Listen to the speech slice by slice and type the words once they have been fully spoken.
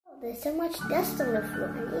There's so much dust on the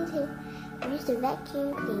floor. I need to use the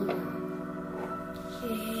vacuum cleaner.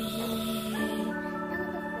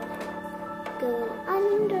 Go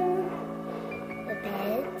under the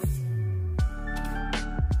beds.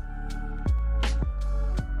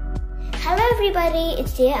 Hello everybody,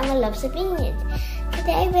 it's Tia and I love Sylvanians.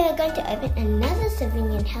 Today we are going to open another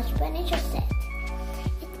Sylvanian house furniture set.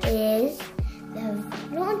 It is the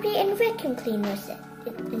laundry and vacuum cleaner set.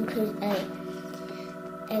 It includes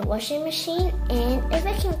a washing machine and a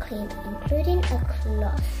vacuum cleaner, including a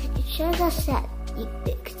cloth. It shows us that you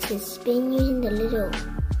can spin using the little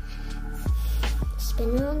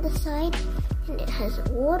spinner on the side, and it has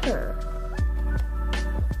water.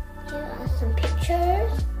 Here are some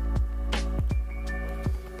pictures.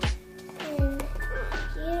 And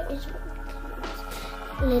here is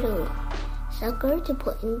a little sucker to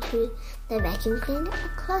put into the vacuum cleaner, a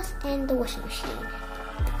cloth, and the washing machine.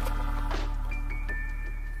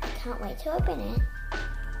 Can't wait to open it.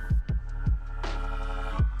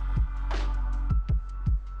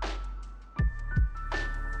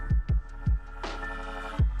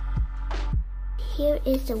 Here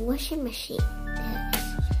is the washing machine.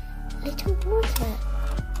 There's little water.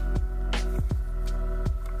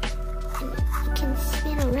 And it can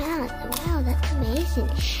spin around. Wow, that's amazing.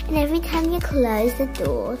 And every time you close the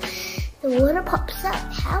door, the water pops up.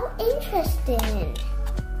 How interesting.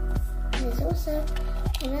 And there's also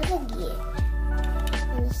another gear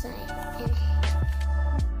on the side. And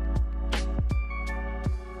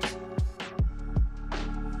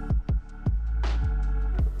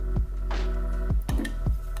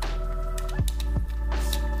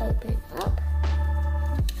open up,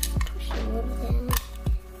 push the water down,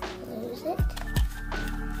 close it,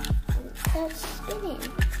 and it starts spinning.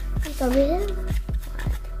 Like a rhythm.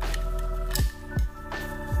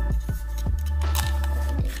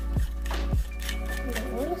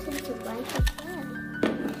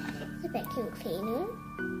 The vacuum cleaner.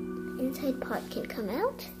 Inside part can come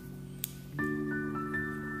out.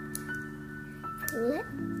 Pull it.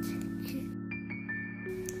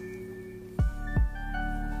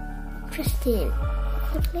 Pristine.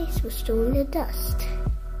 The place was still in the dust.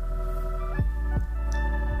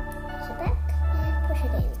 Push it back and push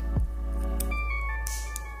it in.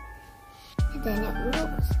 And then it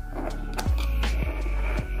rolls.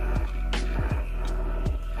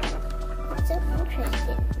 So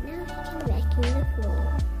interesting. Now you can vacuum the floor.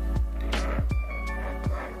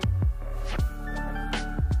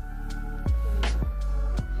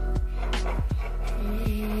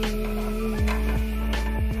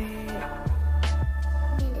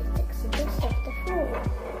 And it takes the dust off the floor.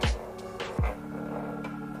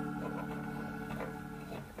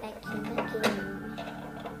 Vacuum.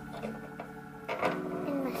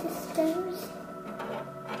 And my sisters.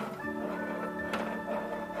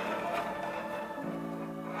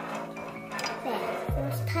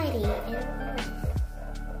 Tidy and nice.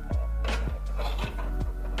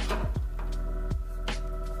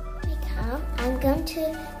 I'm going to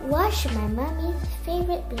wash my mommy's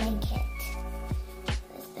favorite blanket.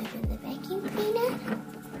 Let's open the vacuum cleaner.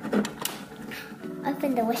 Open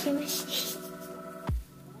the washing machine.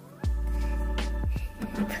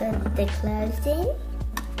 Put the clothes in.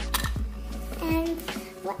 And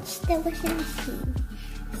watch the washing machine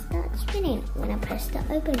start spinning when I press the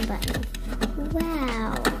open button.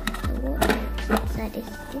 Wow, the water inside is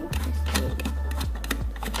interesting.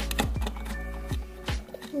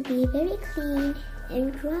 It will be very clean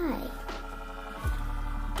and dry.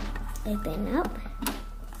 Open up.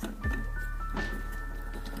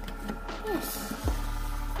 Yes,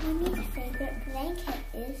 Mommy's favorite blanket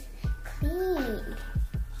is clean.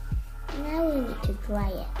 Now we need to dry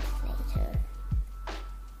it later.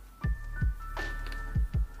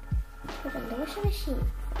 Put on the washing machine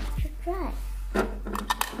to dry.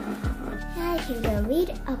 Now I can go read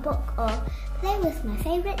a book or play with my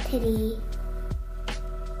favorite teddy. If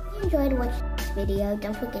you enjoyed watching this video,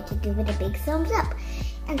 don't forget to give it a big thumbs up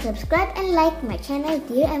and subscribe and like my channel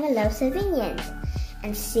Dear Emma Loves Sylvanians.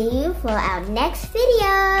 And see you for our next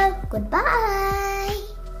video. Goodbye.